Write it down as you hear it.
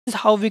is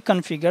how we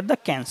configure the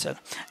cancel.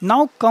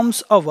 Now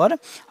comes our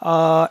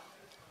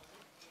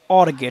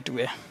OR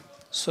gateway.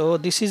 So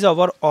this is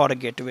our OR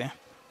gateway.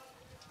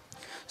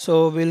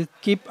 So we'll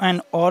keep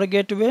an OR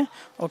gateway.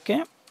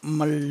 Okay,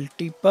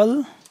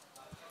 multiple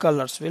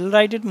colors. We'll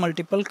write it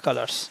multiple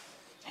colors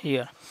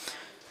here.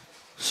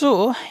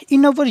 So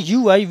in our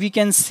UI we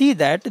can see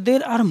that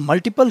there are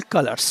multiple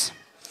colors,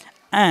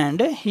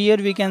 and here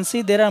we can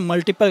see there are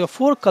multiple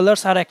 4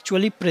 colors are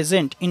actually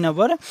present in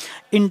our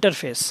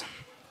interface.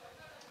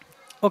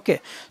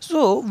 Okay,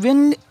 so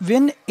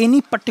when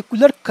any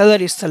particular color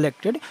is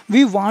selected,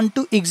 we want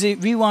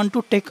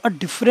to take a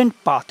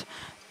different path.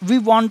 We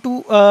want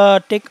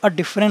to take a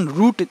different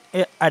route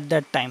at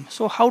that time.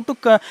 So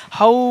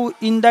how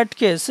in that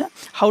case,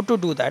 how to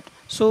do that?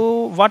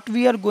 So what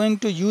we are going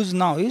to use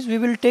now is we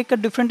will take a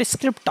different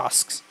script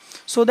tasks,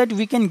 so that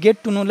we can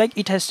get to know like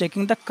it has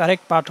taken the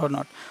correct path or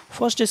not.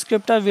 First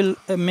scripter will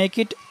make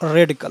it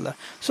red color.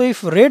 So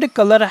if red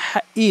color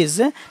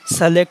is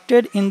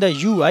selected in the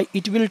UI,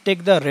 it will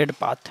take the red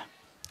path.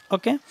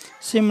 Okay,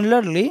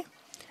 similarly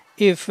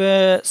if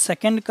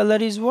second color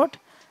is what,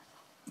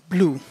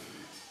 blue.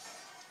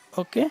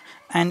 Okay,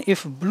 and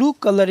if blue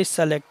color is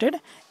selected,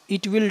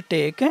 it will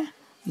take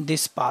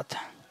this path.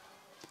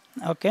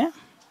 Okay,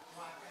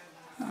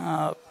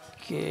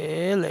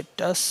 okay,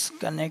 let us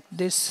connect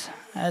this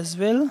as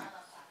well.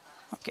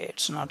 Okay,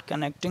 it's not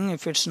connecting.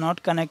 If it's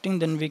not connecting,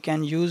 then we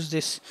can use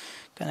this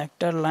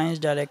connector lines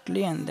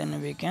directly and then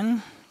we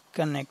can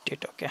connect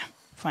it. Okay,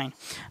 fine.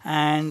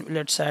 And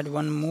let's add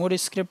one more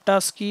script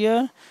task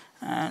here,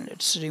 and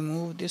let's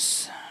remove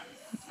this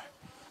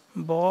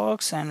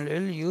box and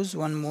we'll use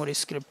one more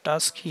script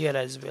task here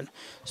as well.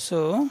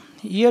 So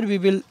here we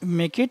will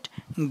make it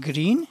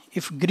green.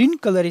 If green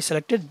color is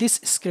selected, this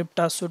script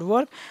task should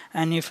work,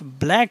 and if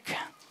black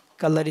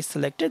color is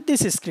selected,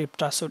 this script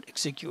task should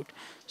execute.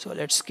 So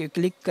let's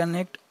quickly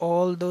connect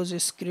all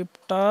those script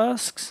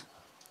tasks.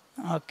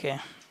 Okay,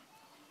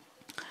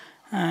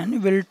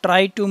 and we'll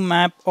try to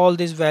map all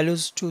these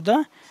values to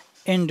the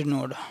end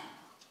node.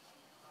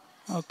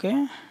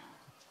 Okay,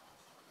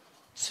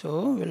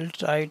 so we'll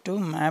try to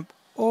map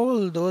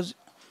all those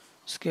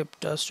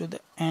script tasks to the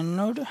end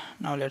node.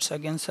 Now let's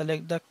again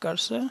select the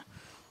cursor.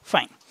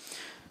 Fine.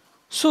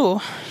 So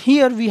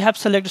here we have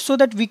selected, so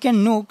that we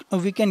can know,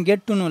 we can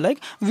get to know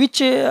like which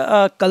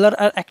color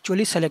are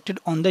actually selected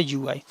on the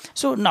UI.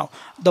 So now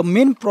the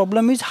main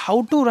problem is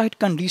how to write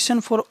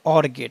condition for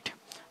OR gate.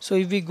 So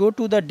if we go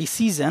to the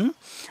decision,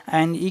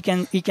 and you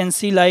can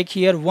see like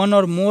here one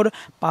or more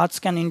paths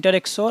can enter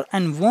XOR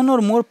and one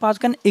or more paths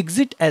can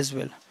exit as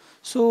well.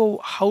 So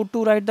how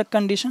to write the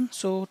condition?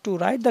 So to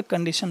write the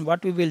condition,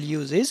 what we will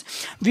use is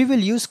we will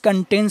use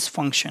contains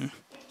function.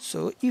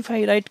 So if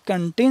I write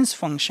contains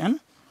function,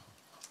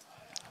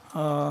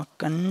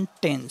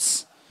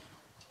 contains.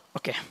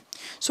 Okay,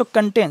 so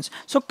contains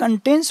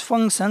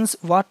functions,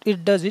 what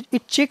it does is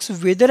it checks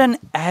whether an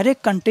array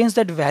contains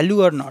that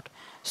value or not.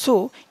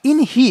 So in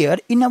here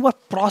in our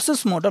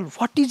process model,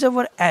 what is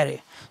our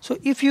array? So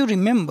if you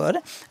remember,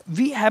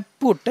 we have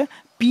put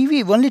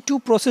PV, only 2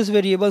 process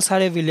variables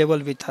are available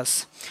with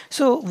us.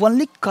 So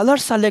only color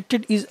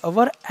selected is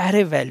our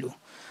array value.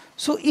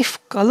 So if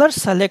color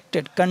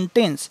selected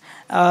contains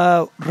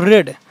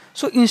red,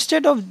 so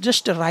instead of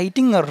just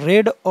writing a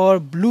red or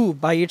blue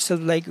by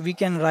itself, like we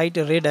can write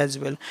a red as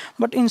well,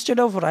 but instead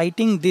of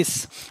writing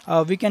this,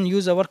 we can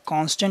use our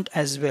constant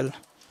as well.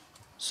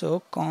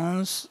 So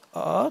cons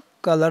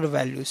color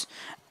values,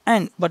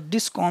 but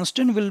this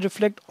constant will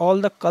reflect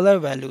all the color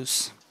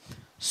values.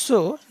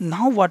 So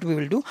now what we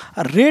will do,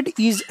 red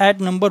is at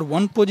number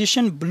 1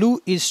 position,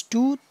 blue is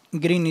 2,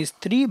 green is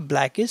 3,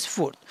 black is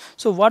 4.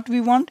 So what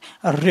we want,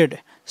 a red.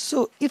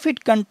 So if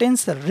it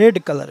contains a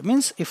red color,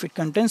 means if it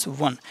contains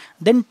 1,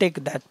 then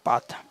take that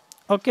path.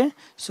 Okay,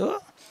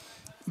 so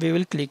we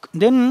will click.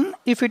 Then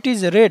if it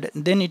is red,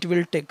 then it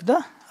will take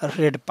the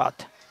red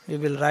path. We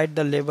will write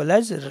the label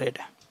as red.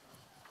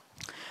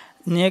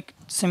 Next,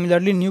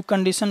 similarly, new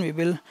condition, we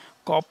will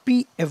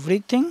copy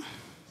everything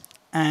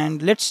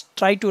and let's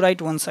try to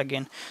write once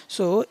again.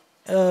 So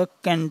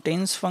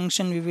contains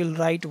function we will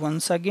write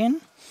once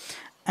again,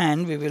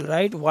 and we will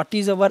write what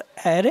is our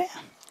array,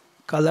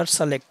 color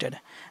selected,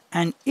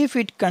 and if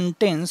it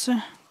contains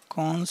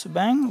cons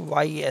bang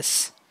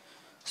ys,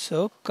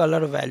 so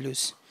color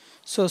values.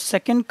 So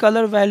second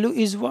color value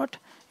is what?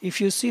 If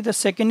you see, the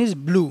second is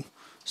blue.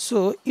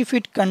 So if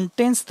it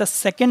contains the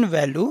second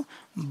value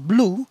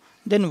blue,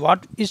 then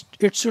what is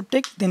it should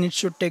take? Then it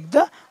should take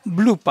the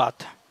blue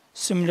path.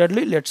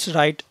 Similarly, let's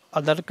write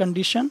other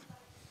condition.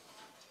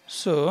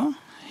 So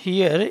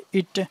here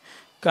it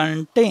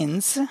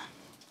contains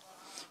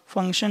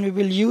function we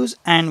will use,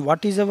 and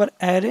what is our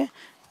array?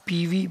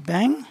 PV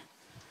bang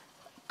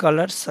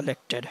color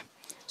selected.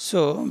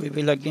 So we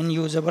will again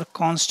use our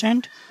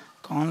constant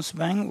cons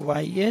bang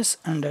ys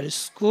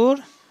underscore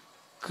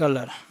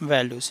color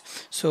values.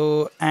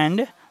 So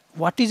and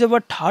what is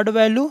our third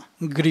value?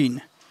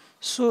 Green.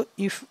 So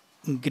if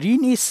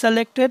green is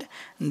selected,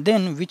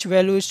 then which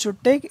value it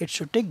should take? It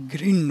should take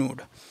green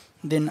node.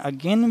 Then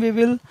again we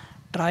will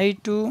try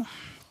to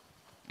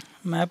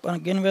map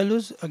again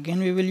values, again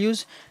we will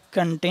use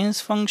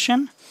contains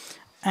function,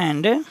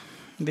 and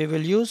we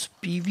will use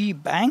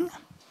pv bang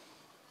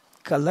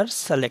color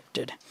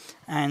selected,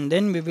 and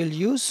then we will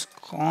use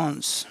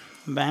cons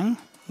bang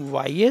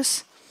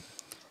ys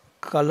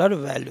color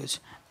values,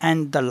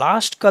 and the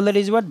last color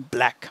is what?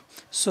 Black.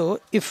 So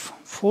if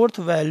fourth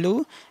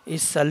value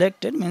is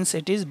selected, means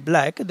it is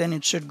black, then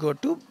it should go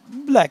to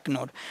black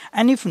node,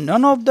 and if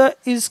none of the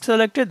is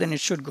selected, then it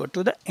should go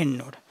to the end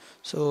node.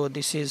 So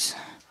this is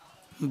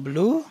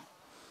blue,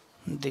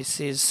 this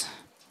is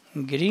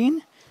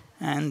green,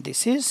 and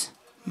this is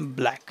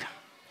black.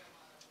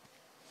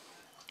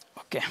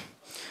 Okay,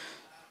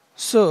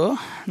 so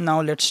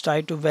now let's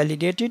try to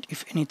validate it.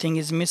 If anything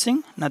is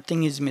missing,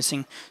 nothing is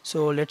missing.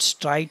 So let's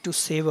try to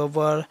save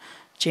our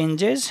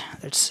changes.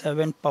 Let's save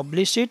and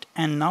publish it,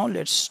 and now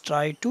let's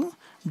try to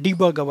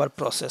debug our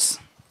process.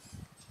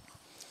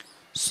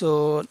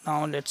 So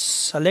now let's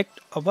select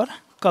our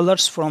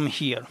colors from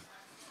here.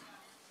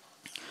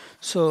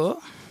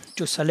 So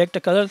to select a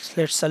color,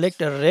 let's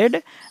select a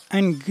red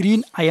and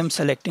green. I am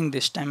selecting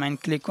this time,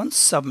 and click on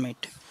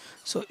submit.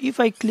 So if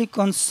I click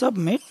on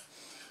submit,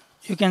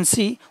 you can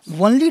see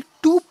only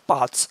two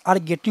paths are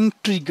getting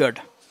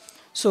triggered.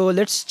 So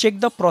let's check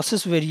the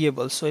process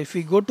variable. So if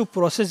we go to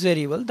process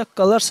variable, the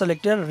color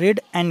selected red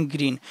and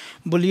green,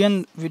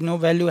 boolean with no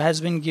value has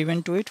been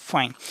given to it,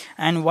 fine.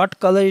 And what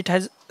color it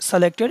has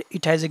selected?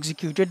 It has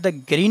executed the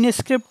green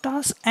script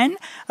task and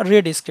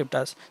red script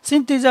task.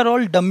 Since these are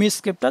all dummy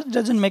script tasks,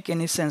 doesn't make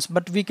any sense,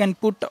 but we can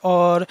put,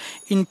 or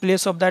in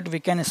place of that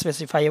we can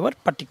specify our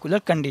particular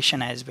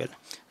condition as well.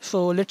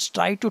 So let's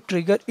try to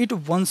trigger it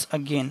once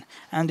again,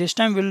 and this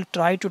time we'll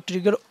try to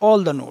trigger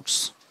all the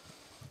nodes.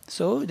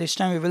 So this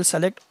time we will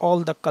select all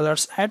the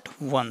colors at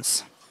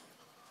once.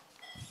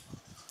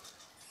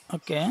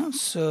 Okay,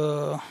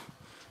 so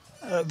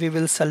we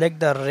will select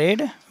the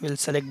red, we'll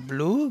select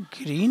blue,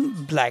 green,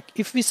 black.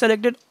 If we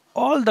selected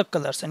all the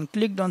colors and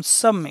clicked on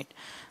submit,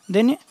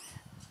 then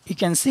you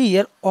can see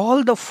here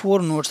all the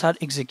four nodes are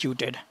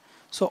executed.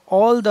 So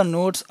all the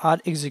nodes are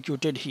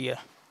executed here.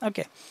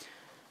 Okay,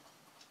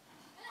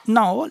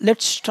 now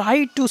let's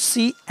try to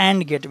see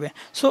AND gateway.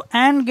 So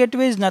AND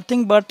gateway is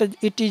nothing but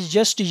it is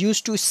just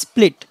used to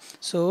split.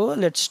 So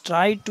let's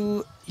try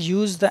to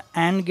use the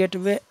AND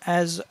gateway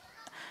as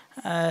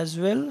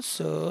well.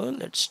 So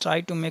let's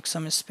try to make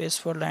some space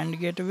for the AND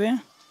gateway.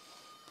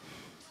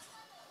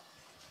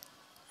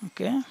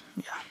 Okay,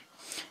 yeah,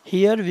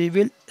 here we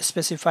will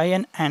specify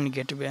an AND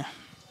gateway.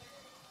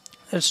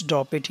 Let's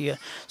drop it here.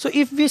 So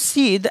if we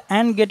see the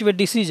AND gateway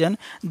decision,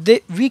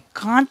 we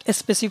can't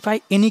specify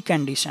any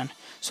condition.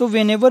 So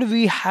whenever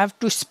we have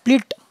to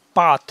split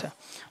path,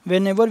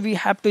 then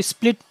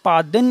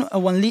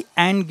only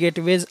AND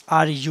gateways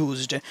are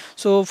used.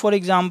 So for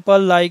example,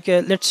 like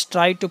let's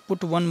try to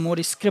put one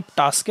more script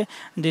task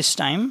this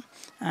time,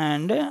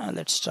 and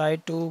let's try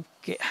to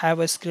have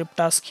a script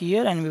task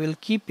here, and we will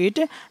keep it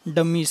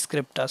dummy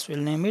script task. We'll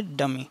name it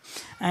dummy,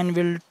 and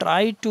we'll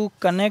try to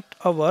connect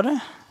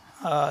our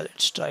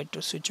let's try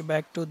to switch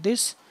back to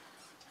this,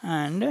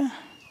 and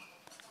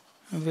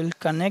we'll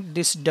connect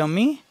this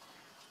dummy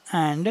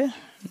and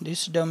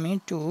this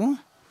dummy to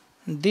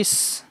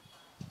this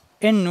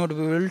end node.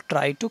 We will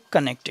try to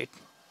connect it.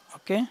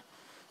 Okay,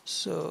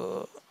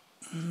 so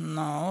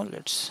now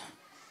let's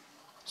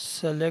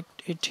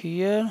select it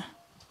here.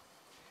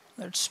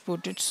 Let's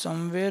put it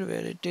somewhere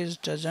where it is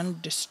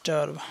doesn't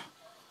disturb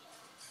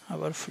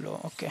our flow.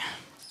 Okay,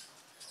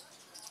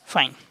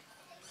 fine.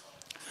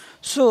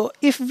 So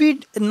if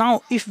we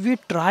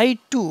try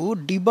to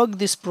debug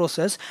this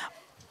process,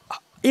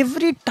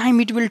 every time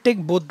it will take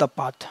both the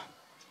path.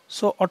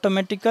 So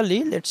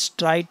automatically let's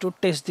try to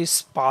test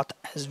this path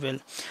as well.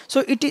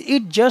 So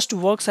it just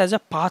works as a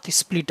path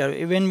splitter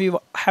when we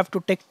have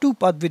to take two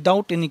paths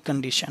without any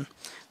condition.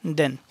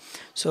 Then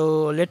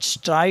so let's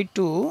try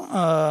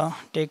to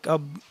take a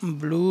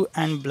blue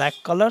and black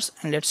colors,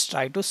 and let's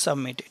try to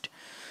submit it.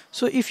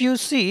 So if you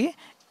see,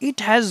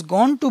 it has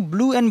gone to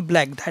blue and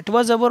black. That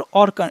was our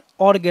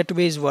OR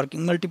gateway is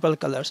working, multiple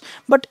colors.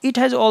 But it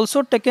has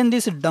also taken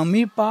this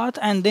dummy path,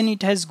 and then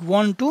it has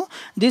gone to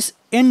this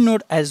end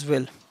node as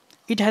well.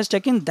 It has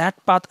taken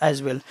that path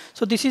as well.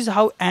 So this is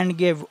how AND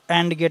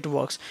gate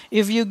works.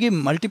 If you give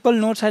multiple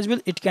nodes as well,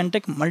 it can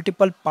take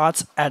multiple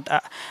paths at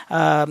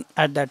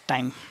that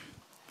time.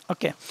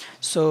 Okay,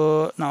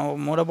 so now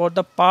more about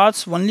the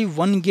paths. Only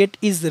one gate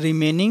is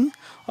remaining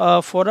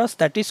for us,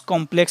 that is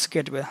complex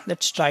gateway.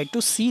 Let's try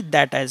to see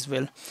that as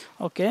well.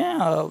 Okay,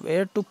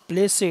 where to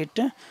place it?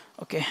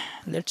 Okay,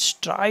 let's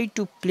try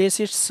to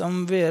place it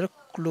somewhere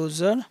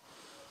closer.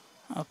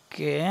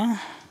 Okay,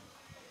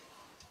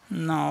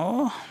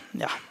 now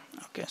yeah,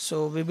 okay,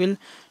 so we will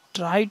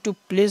try to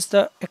place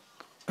the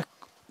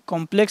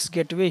complex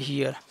gateway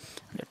here.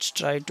 Let's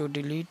try to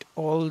delete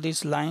all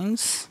these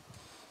lines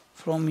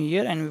from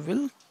here, and we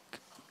will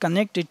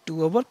connect it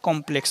to our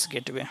complex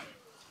gateway.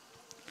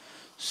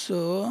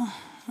 So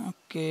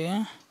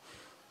okay,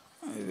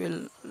 we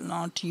will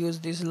not use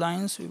these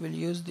lines, we will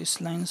use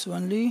these lines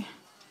only.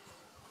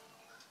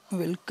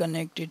 will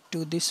connect it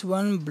to this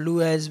one,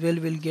 blue as well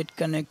will get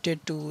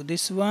connected to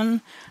this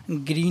one,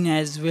 green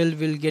as well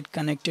will get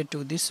connected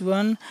to this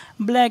one,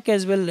 black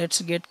as well,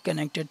 let's get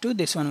connected to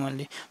this one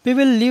only. We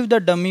will leave the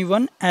dummy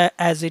one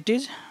as it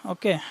is.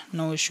 Okay,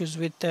 no issues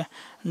with the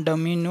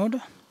dummy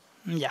node.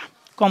 Yeah,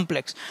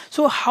 complex.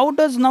 So how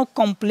does now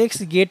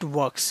complex gate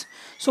works?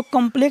 So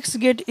complex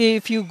gate,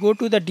 if you go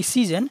to the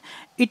decision,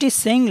 it is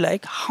saying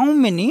like how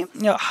many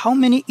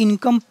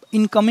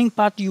incoming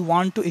path you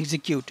want to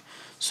execute.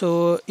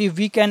 So if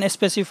we can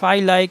specify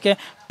like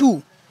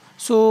 2,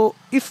 so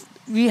if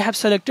we have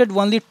selected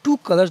only 2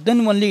 colors,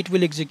 then only it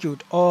will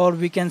execute. Or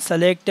we can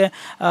select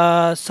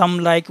some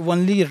like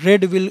only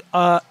red will,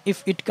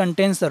 if it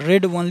contains the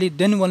red only,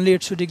 then only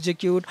it should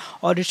execute,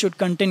 or it should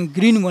contain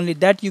green only,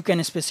 that you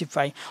can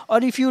specify.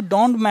 Or if you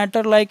don't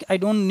matter, like I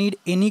don't need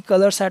any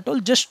colors at all,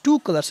 just 2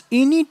 colors,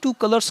 any 2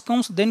 colors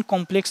comes, then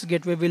complex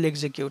gateway will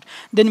execute,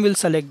 then we'll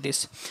select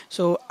this.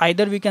 So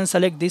either we can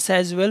select this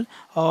as well,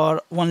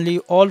 or only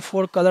all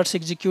 4 colors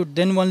execute,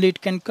 then only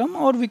it can come,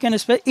 or we can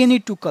specify any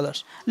 2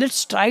 colors.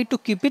 Let's try to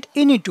keep it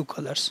any 2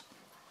 colors.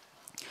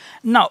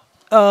 Now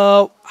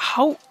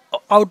how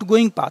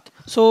outgoing path?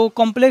 So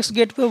complex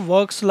gateway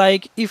works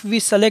like if we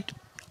select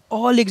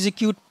all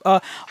execute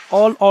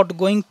all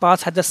outgoing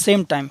paths at the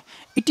same time.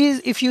 It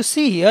is, if you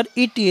see here,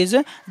 it is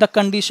the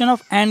condition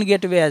of AND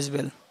gateway as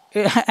well.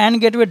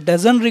 AND gateway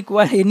doesn't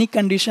require any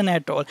condition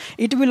at all.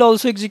 It will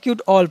also execute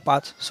all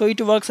paths. So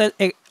it works as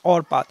a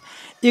OR path.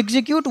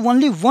 Execute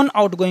only one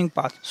outgoing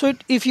path. So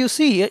if you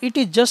see here, it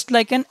is just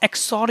like an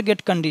XOR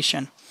gate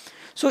condition.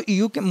 So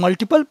you can,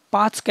 multiple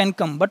paths can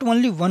come, but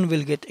only one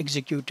will get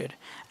executed.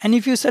 And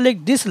if you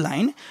select this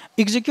line,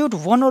 execute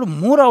one or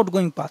more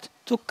outgoing paths.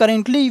 So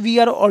currently we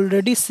are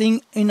already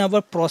seeing in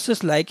our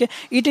process like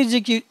it is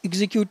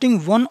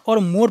executing one or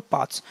more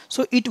paths.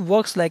 So it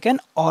works like an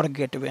OR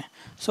gateway.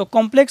 So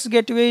complex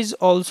gateway is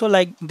also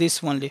like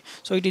this only.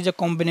 So it is a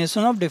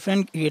combination of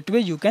different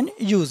gateway, you can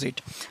use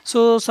it.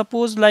 So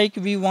suppose like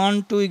we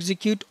want to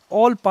execute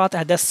all paths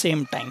at the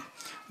same time.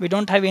 We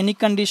don't have any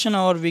condition,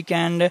 or we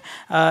can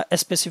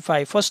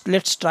specify. First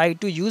let's try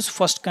to use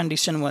first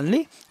condition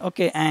only.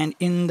 Okay, and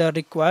in the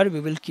required we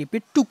will keep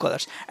it 2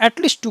 colors, at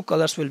least 2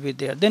 colors will be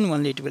there, then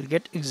only it will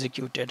get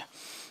executed.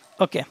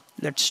 Okay,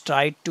 let's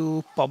try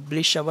to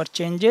publish our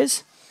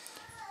changes,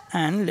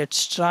 and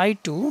let's try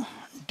to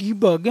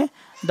debug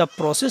the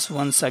process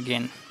once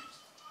again.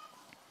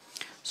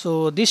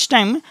 So this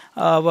time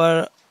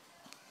our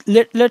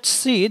let's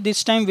see,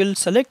 this time we'll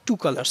select 2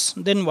 colors,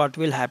 then what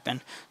will happen.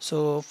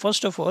 So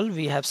first of all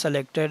we have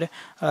selected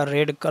a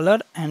red color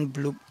and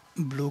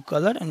blue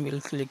color, and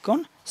we'll click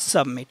on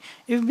submit.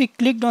 If we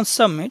clicked on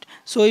submit,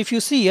 so if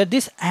you see here,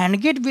 this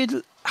AND gate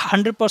will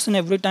 100%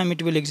 every time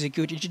it will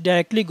execute, it's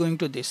directly going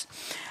to this.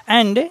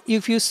 And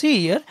if you see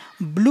here,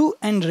 blue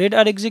and red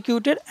are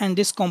executed, and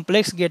this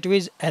complex gateway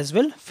is as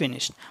well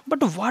finished.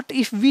 But what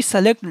if we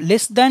select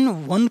less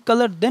than 1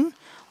 color then,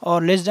 or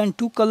less than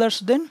 2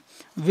 colors, then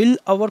will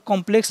our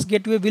complex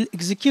gateway will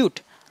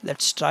execute?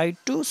 Let's try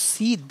to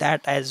see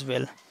that as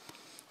well.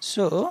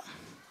 So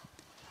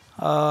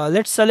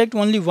let's select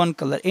only 1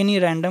 color, any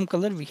random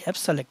color we have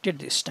selected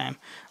this time.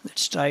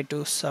 Let's try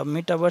to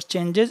submit our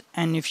changes,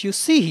 and if you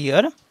see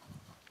here,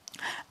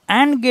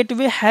 AND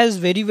gateway has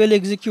very well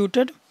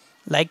executed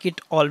like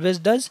it always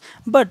does,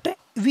 but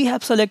we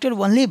have selected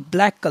only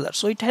black color,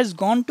 so it has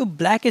gone to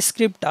black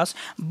script task,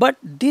 but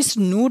this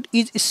node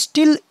is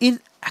still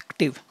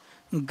active.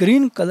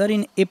 Green color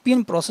in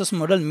Appian process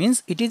model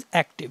means it is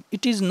active,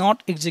 it is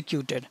not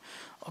executed.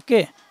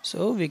 Okay,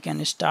 so we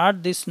can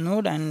start this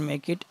node and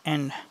make it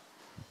end.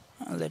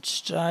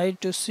 Let's try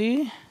to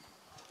see.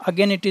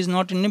 Again it is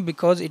not in it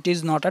because it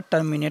is not a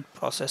terminate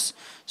process.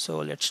 So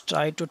let's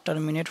try to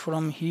terminate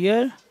from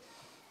here.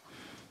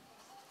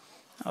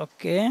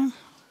 Okay,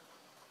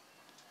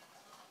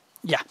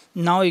 yeah,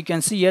 now you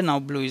can see here, now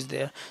blue is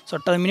there. So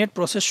terminate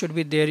process should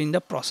be there in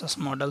the process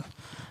model.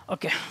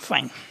 Okay,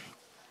 fine.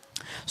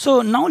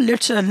 So now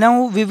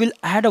now we will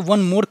add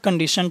one more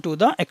condition to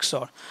the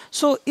XOR.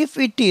 So if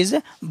it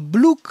is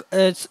blue,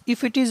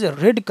 if it is a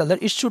red color,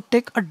 it should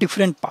take a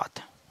different path.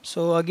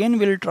 So again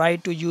we'll try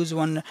to use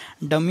one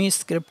dummy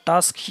script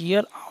task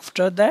here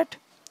after that.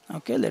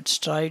 Okay, let's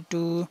try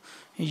to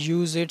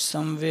use it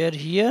somewhere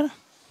here.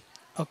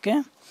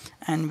 Okay,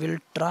 and we'll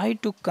try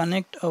to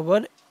connect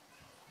our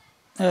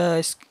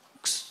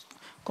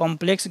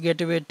complex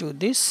gateway to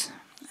this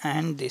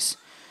and this.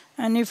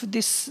 And if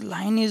this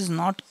line is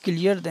not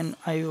clear, then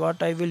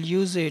what I will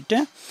use it,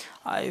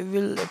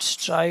 let's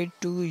try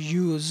to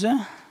use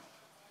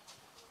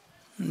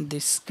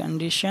this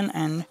condition,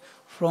 and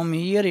from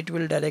here it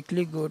will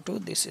directly go to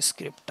this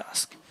script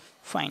task.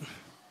 Fine.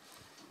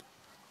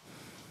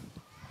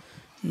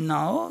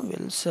 Now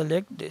we'll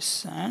select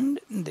this and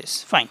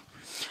this. Fine.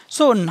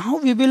 So now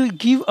we will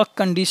give a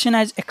condition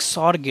as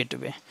XOR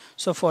gateway.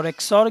 So for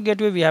XOR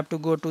gateway we have to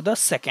go to the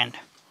second.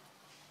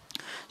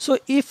 So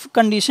if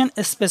condition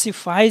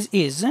specifies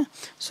is,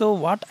 so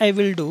what I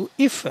will do,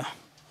 if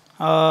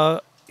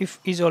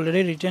is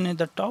already written at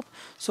the top,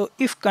 so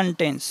if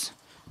contains,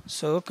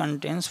 So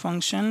contains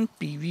function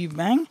pv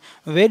bang.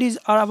 Where is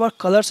our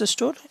colors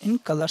stored? In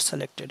color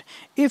selected.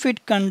 If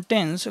it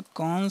contains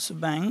cons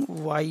bang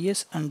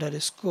ys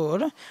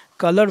underscore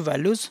color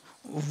values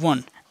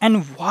 1,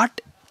 and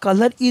what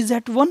color is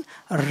at 1?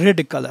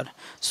 Red color.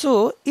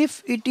 So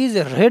if it is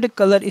red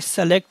color is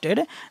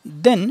selected,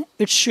 then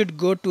it should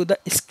go to the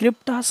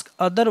script task,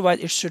 otherwise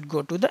it should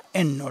go to the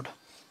end node.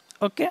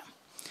 Okay,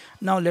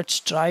 now let's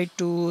try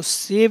to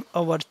save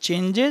our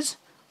changes,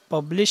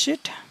 publish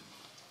it,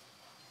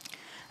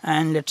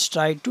 and let's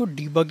try to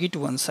debug it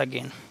once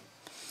again.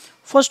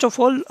 First of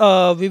all,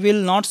 we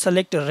will not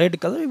select a red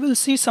color, we will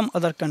see some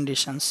other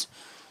conditions.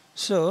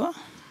 So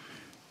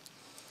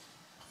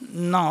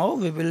now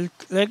we will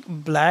click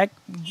black,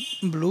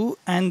 blue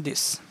and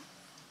this,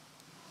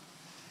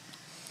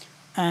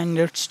 and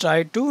let's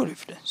try to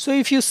refresh. So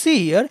if you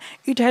see here,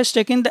 it has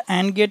taken the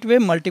AND gateway,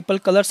 multiple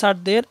colors are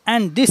there,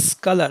 and this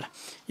color,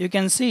 you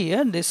can see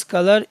here, this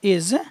color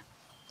is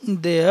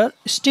there,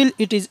 still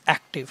it is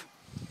active.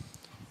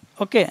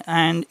 Okay,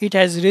 and it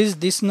has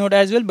reached this node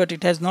as well, but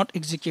it has not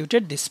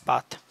executed this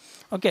path.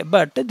 Okay,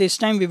 but this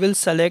time we will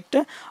select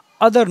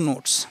other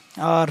nodes.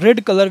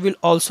 Red color will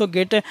also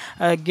get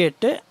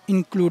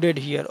included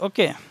here.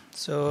 Okay,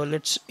 so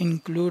let's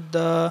include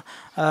the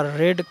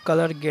red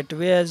color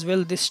gateway as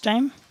well this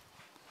time.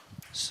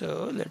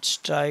 So let's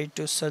try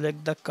to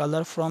select the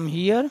color from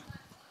here,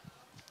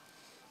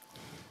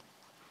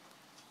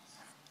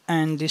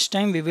 and this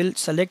time we will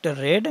select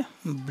red,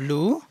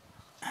 blue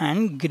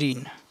and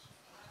green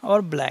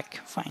or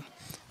black. Fine.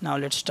 Now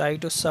let's try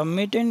to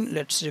submit and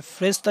let's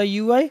refresh the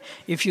UI.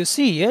 If you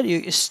see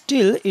here,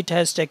 still it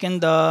has taken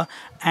the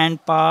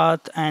AND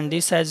path and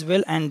this as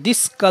well, and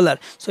this color.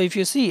 So if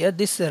you see here,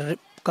 this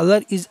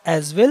color is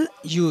as well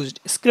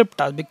used script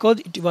task because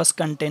it was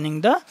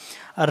containing the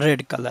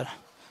red color.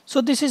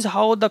 So this is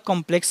how the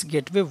complex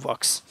gateway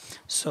works.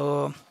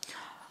 So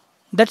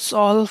that's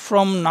all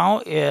from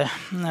now.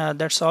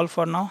 That's all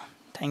for now.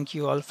 Thank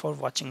you all for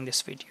watching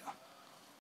this video.